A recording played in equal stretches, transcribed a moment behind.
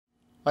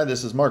Hi,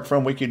 this is Mark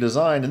from Wiki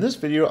Design. In this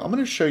video, I'm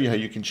going to show you how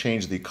you can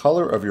change the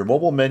color of your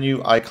mobile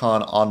menu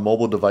icon on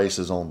mobile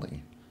devices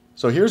only.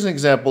 So here's an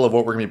example of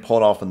what we're going to be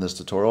pulling off in this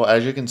tutorial.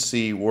 As you can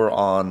see, we're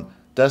on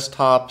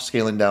desktop,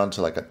 scaling down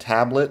to like a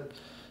tablet,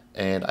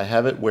 and I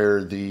have it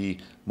where the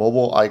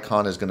mobile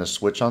icon is going to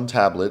switch on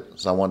tablet,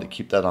 so I wanted to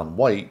keep that on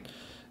white.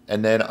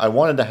 And then I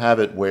wanted to have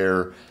it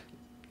where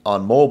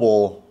on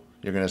mobile,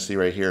 you're going to see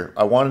right here,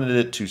 I wanted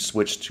it to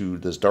switch to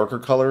this darker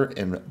color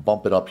and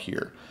bump it up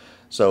here.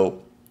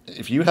 So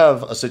if you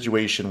have a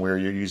situation where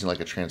you're using like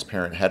a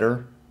transparent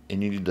header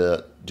and you need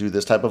to do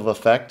this type of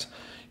effect,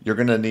 you're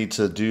going to need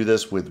to do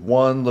this with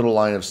one little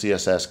line of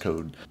CSS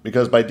code,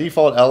 because by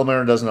default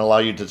Elementor doesn't allow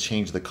you to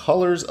change the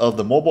colors of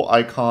the mobile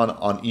icon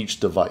on each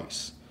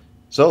device.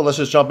 So let's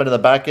just jump into the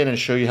back end and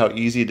show you how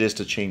easy it is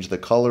to change the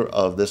color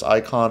of this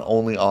icon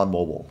only on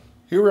mobile.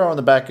 Here we are on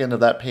the back end of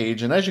that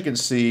page, and as you can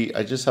see,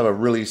 I just have a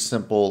really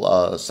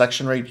simple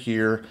section right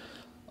here,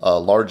 a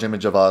large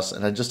image of us,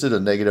 and I just did a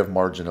negative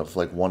margin of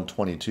like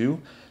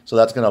 122. So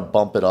that's going to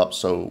bump it up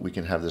so we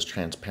can have this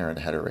transparent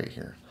header right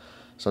here.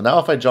 So now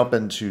if I jump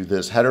into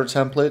this header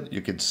template, you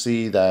can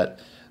see that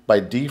by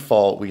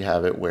default we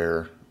have it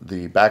where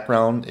the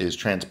background is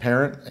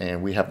transparent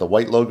and we have the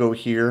white logo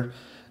here,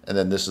 and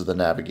then this is the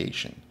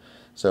navigation.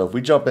 So if we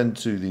jump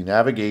into the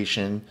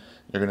navigation,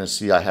 you're going to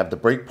see I have the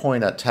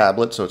breakpoint at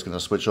tablet, so it's going to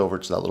switch over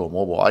to that little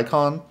mobile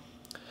icon.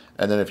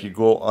 And then if you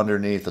go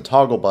underneath the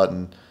toggle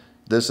button,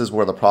 this is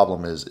where the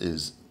problem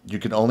is you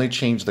can only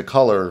change the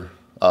color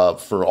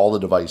for all the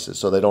devices.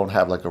 So they don't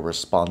have like a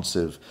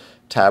responsive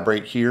tab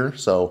right here.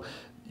 So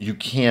you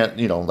can't,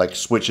 like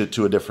switch it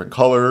to a different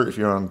color if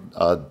you're on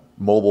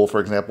mobile, for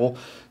example.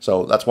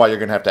 So that's why you're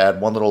going to have to add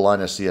one little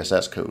line of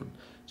CSS code.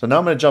 So now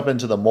I'm going to jump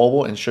into the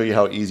mobile and show you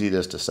how easy it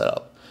is to set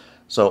up.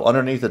 So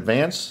underneath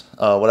advanced,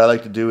 what I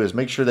like to do is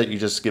make sure that you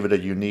just give it a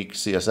unique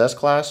CSS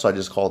class. So I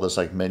just call this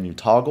like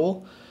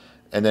menutoggle.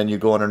 And then you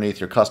go underneath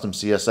your custom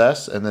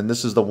CSS, and then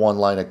this is the one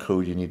line of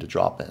code you need to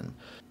drop in.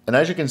 And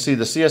as you can see,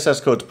 the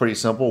CSS code is pretty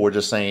simple. We're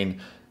just saying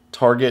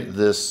target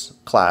this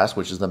class,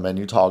 which is the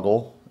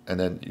menutoggle, and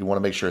then you want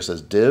to make sure it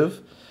says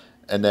div,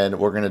 and then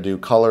we're going to do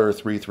color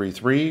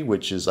 333,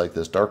 which is like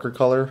this darker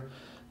color.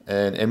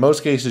 And in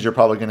most cases, you're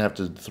probably going to have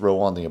to throw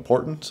on the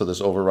important, so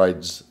this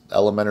overrides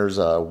Elementor's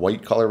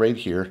white color right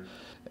here.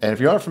 And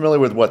if you aren't familiar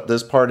with what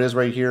this part is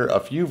right here,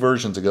 a few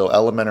versions ago,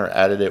 Elementor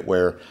added it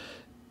where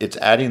it's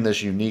adding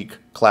this unique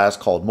class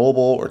called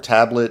mobile or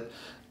tablet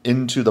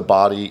into the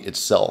body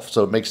itself.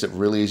 So it makes it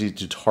really easy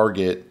to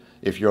target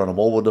if you're on a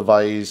mobile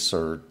device,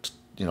 or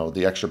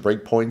the extra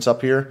breakpoints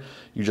up here.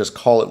 You just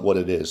call it what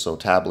it is. So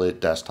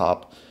tablet,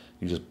 desktop,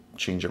 you just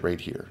change it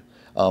right here.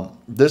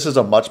 This is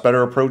a much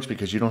better approach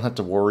because you don't have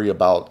to worry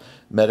about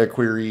meta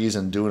queries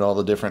and doing all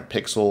the different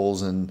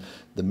pixels and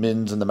the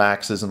mins and the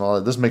maxes and all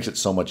that. This makes it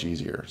so much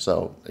easier.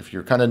 So if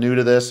you're kind of new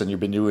to this and you've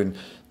been doing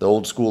the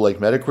old school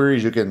like meta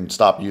queries, you can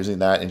stop using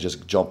that and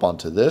just jump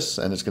onto this,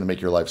 and it's going to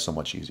make your life so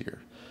much easier.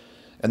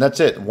 And that's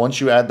it.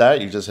 Once you add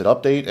that, you just hit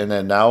update, and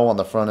then now on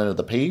the front end of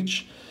the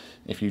page,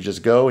 if you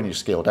just go and you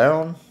scale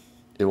down,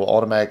 it will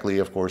automatically,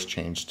 of course,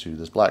 change to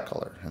this black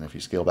color. And if you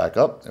scale back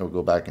up, it will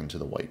go back into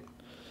the white.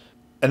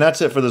 And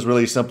that's it for this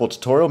really simple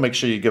tutorial. Make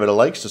sure you give it a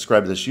like,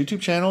 subscribe to this YouTube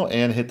channel,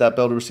 and hit that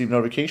bell to receive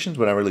notifications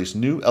when I release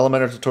new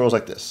Elementor tutorials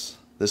like this.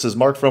 This is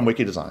Mark from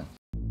Wiki Design.